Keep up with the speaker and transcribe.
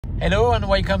Hello and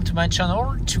welcome to my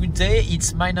channel. Today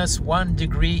it's -1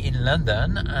 degree in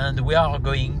London and we are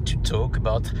going to talk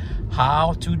about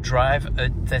how to drive a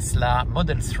Tesla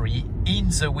Model 3 in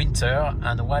the winter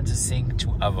and what the thing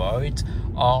to avoid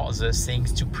or the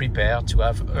things to prepare to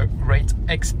have a great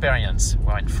experience.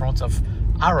 We're in front of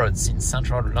Harrods in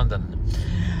central London.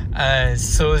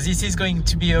 So this is going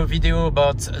to be a video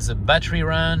about the battery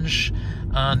range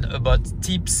and about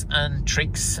tips and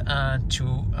tricks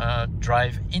to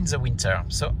drive in the winter.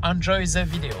 So enjoy the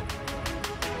video.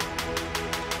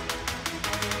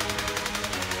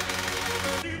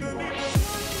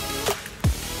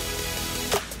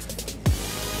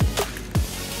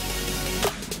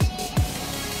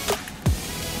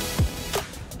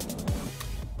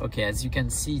 Okay, as you can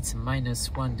see, it's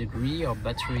 -1 degree. Our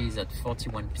battery is at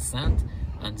 41%,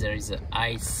 and there is an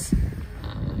ice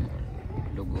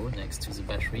logo next to the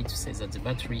battery to say that the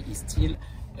battery is still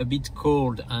a bit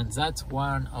cold, and that's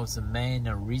one of the main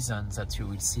reasons that you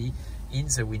will see in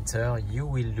the winter you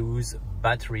will lose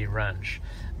battery range.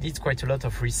 Did quite a lot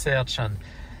of research, and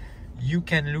you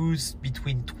can lose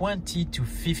between 20 to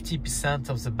 50%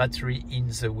 of the battery in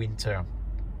the winter.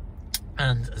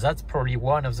 And that's probably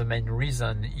one of the main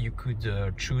reasons you could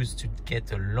choose to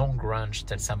get a long range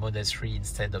Tesla Model 3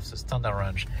 instead of the standard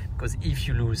range. Because if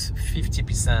you lose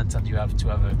 50% and you have to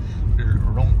have a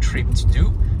long trip to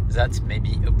do, that may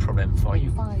be a problem for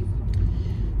you.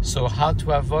 So how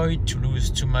to avoid to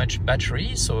lose too much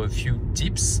battery? So a few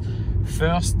tips.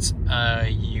 First,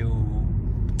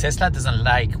 Tesla doesn't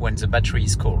like when the battery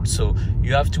is cold, so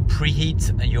you have to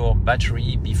preheat your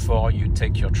battery before you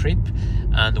take your trip.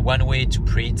 And one way to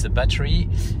preheat the battery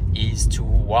is to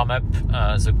warm up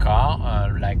the car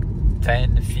like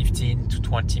 10, 15 to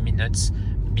 20 minutes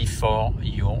before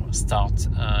you start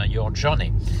your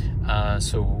journey.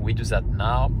 So we do that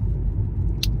now,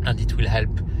 and it will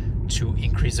help to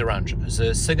increase the range.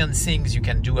 The second thing you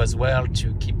can do as well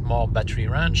to keep more battery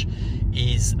range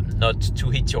is not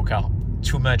to heat your car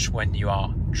too much when you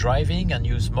are driving, and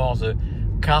use more the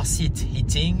car seat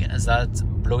heating that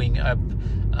blowing up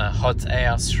hot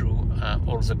air through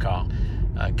all the car.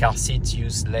 Car seats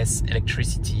use less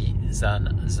electricity than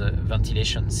the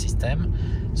ventilation system,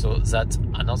 so that's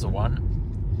another one.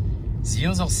 The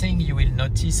other thing you will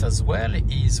notice as well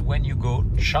is when you go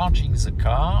charging the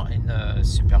car in a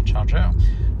supercharger,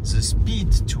 the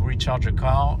speed to recharge a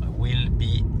car will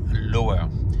be lower.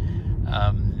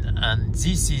 And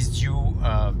this is due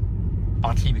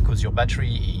partly because your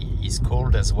battery is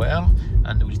cold as well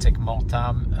and will take more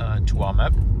time to warm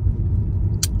up.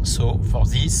 So for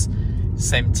this,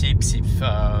 same tips: if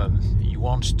you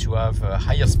want to have a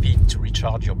higher speed to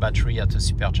recharge your battery at a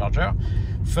supercharger,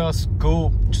 first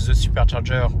go to the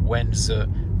supercharger when the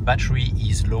battery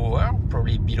is lower,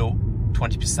 probably below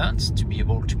 20%, to be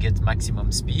able to get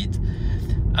maximum speed.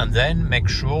 And then make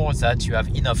sure that you have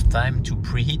enough time to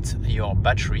preheat your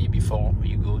battery before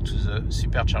you go to the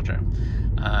supercharger.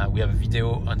 We have a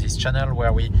video on this channel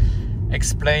where we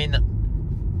explain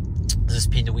the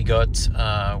speed we got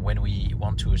when we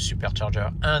went to a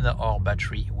supercharger and our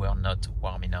battery were not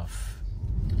warm enough.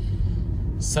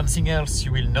 Something else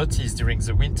you will notice during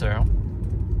the winter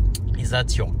is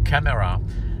that your camera,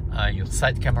 your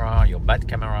side camera, your back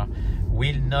camera,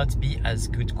 will not be as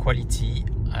good quality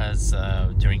as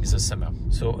during the summer.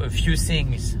 So a few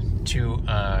things to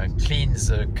clean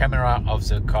the camera of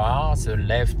the car: the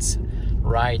left,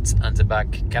 right and the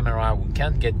back camera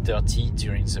can get dirty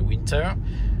during the winter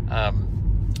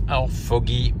or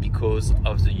foggy because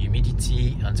of the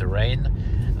humidity and the rain.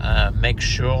 Make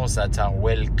sure that are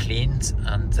well cleaned,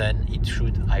 and then it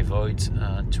should avoid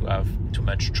to have too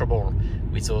much trouble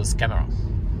with those cameras.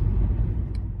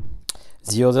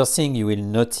 The other thing you will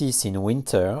notice in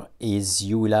winter is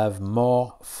you will have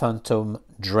more phantom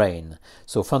drain.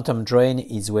 So phantom drain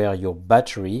is where your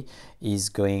battery is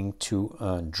going to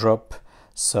drop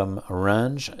some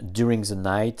range during the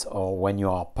night or when you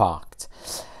are parked.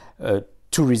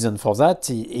 Two reasons for that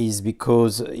is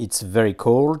because it's very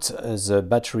cold, the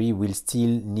battery will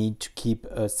still need to keep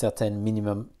a certain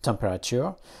minimum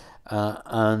temperature,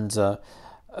 and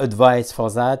advice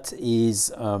for that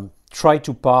is try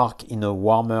to park in a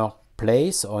warmer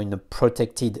place or in a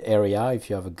protected area. If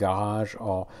you have a garage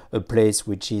or a place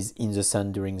which is in the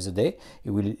sun during the day,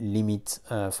 it will limit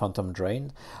phantom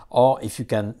drain. Or if you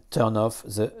can turn off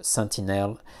the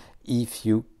sentinel if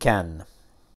you can.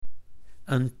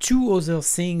 And two other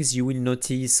things you will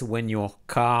notice when your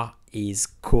car is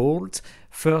cold.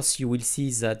 First, you will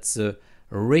see that the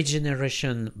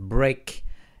regeneration brake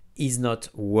is not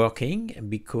working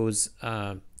because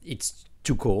it's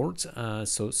too cold,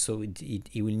 so it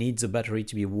will need the battery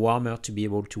to be warmer to be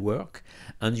able to work,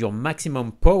 and your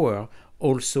maximum power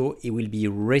also it will be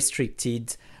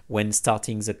restricted when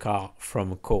starting the car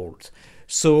from cold.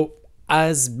 So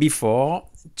as before,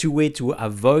 two ways to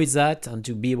avoid that and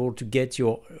to be able to get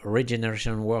your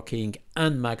regeneration working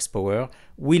and max power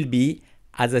will be,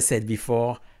 as I said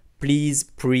before, please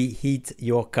preheat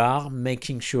your car,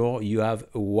 making sure you have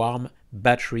a warm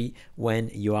battery when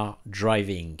you are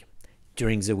driving.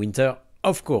 During the winter,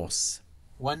 of course.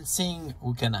 One thing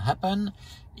who can happen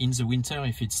in the winter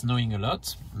if it's snowing a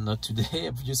lot, not today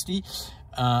obviously,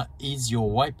 is your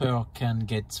wiper can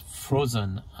get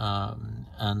frozen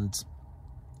and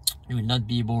you will not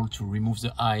be able to remove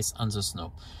the ice and the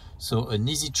snow. So an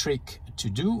easy trick to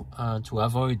do to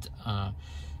avoid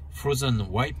frozen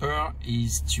wiper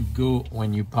is to go,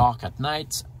 when you park at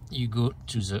night, you go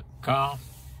to the car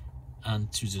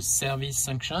and to the service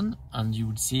section, and you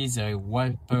will see the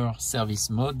wiper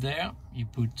service mode there. You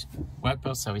put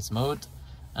wiper service mode,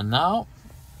 and now,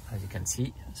 as you can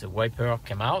see, the wiper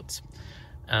came out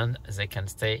and they can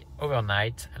stay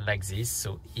overnight like this,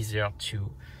 so easier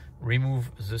to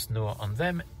remove the snow on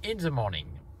them in the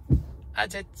morning.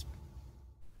 That's it.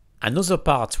 Another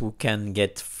part who can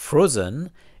get frozen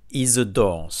is the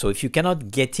door. So if you cannot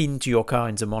get into your car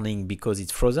in the morning because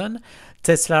it's frozen,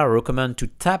 Tesla recommend to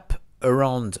tap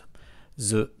around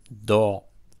the door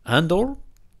handle,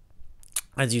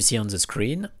 as you see on the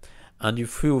screen, and you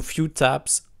do a few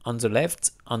taps on the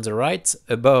left, on the right,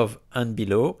 above and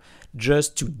below,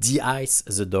 just to de-ice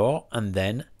the door, and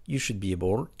then you should be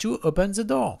able to open the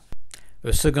door.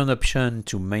 A second option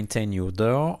to maintain your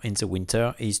door in the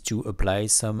winter is to apply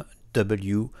some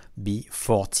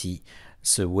WB-40.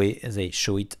 The way they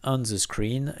show it on the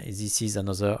screen, this is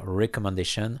another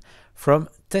recommendation from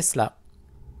Tesla.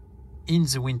 In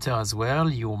the winter as well,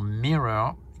 your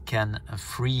mirror can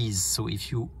freeze. So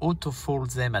if you auto fold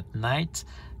them at night,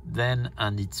 then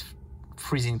and it's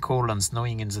freezing cold and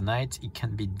snowing in the night, it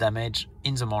can be damaged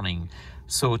in the morning.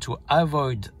 So to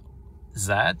avoid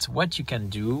that, what you can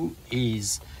do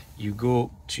is you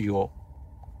go to your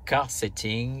car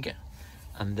setting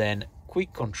and then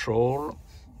quick control,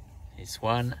 this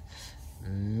one,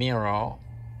 mirror,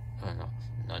 no,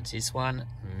 not this one,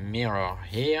 mirror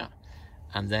here,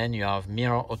 and then you have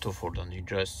mirror auto fold, and you're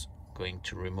just going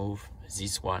to remove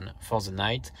this one for the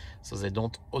night so they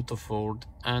don't auto fold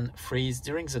and freeze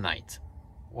during the night.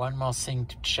 One more thing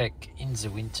to check in the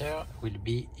winter will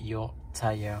be your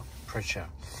tire pressure.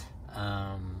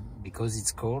 Because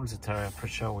it's cold, the tire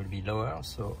pressure will be lower,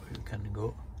 so you can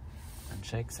go and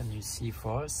check, and you see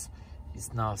for us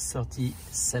it's now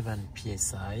 37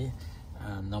 psi.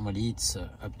 Normally it's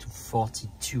up to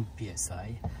 42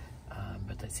 psi,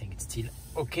 but I think it's still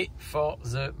okay for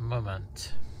the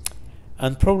moment.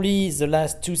 And probably the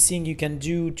last two things you can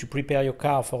do to prepare your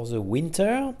car for the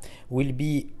winter will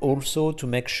be also to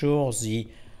make sure the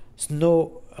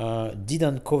snow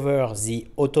didn't cover the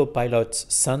autopilot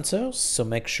sensors, so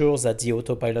make sure that the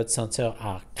autopilot sensors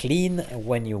are clean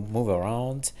when you move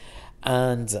around.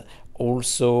 And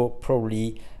also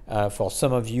probably for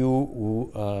some of you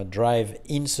who drive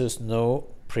in the snow,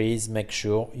 please make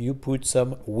sure you put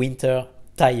some winter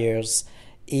tires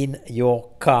in your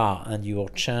car and you will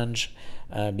change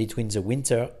between the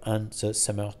winter and the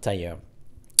summer tire.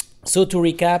 So to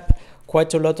recap,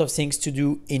 quite a lot of things to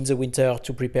do in the winter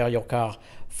to prepare your car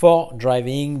for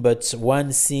driving, but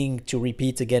one thing to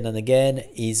repeat again and again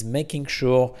is making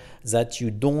sure that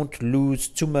you don't lose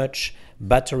too much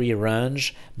battery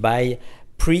range by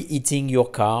preheating your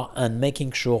car and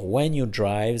making sure when you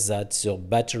drive that your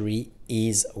battery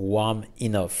is warm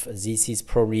enough. This is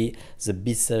probably the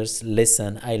biggest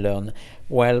lesson I learned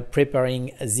while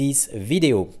preparing this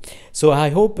video. So I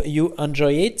hope you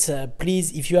enjoy it.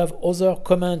 Please, if you have other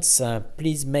comments,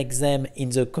 please make them in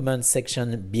the comment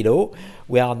section below.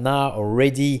 We are now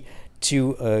ready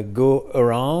to go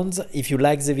around. If you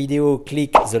like the video,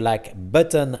 click the like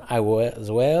button as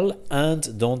well,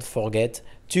 and don't forget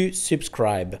to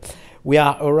subscribe. We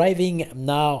are arriving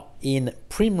now in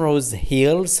Primrose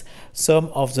Hills, some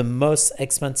of the most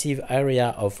expensive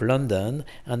area of London,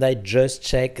 and I just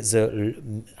checked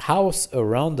the house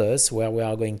around us where we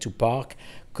are going to park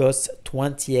costs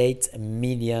 28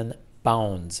 million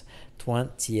pounds.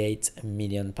 28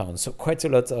 million pounds, so quite a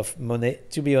lot of money,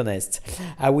 to be honest.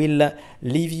 I will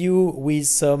leave you with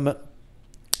some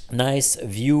nice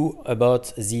view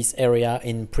about this area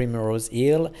in Primrose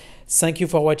Hill. Thank you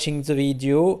for watching the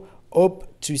video.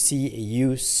 Hope to see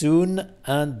you soon,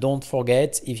 and don't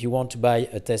forget, if you want to buy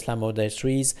a Tesla Model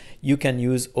 3, you can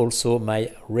use also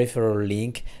my referral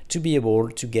link to be able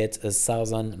to get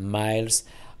 1,000 miles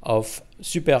of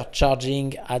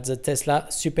supercharging at the Tesla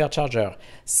supercharger.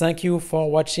 Thank you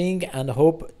for watching and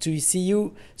hope to see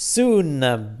you soon.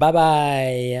 Bye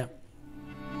bye.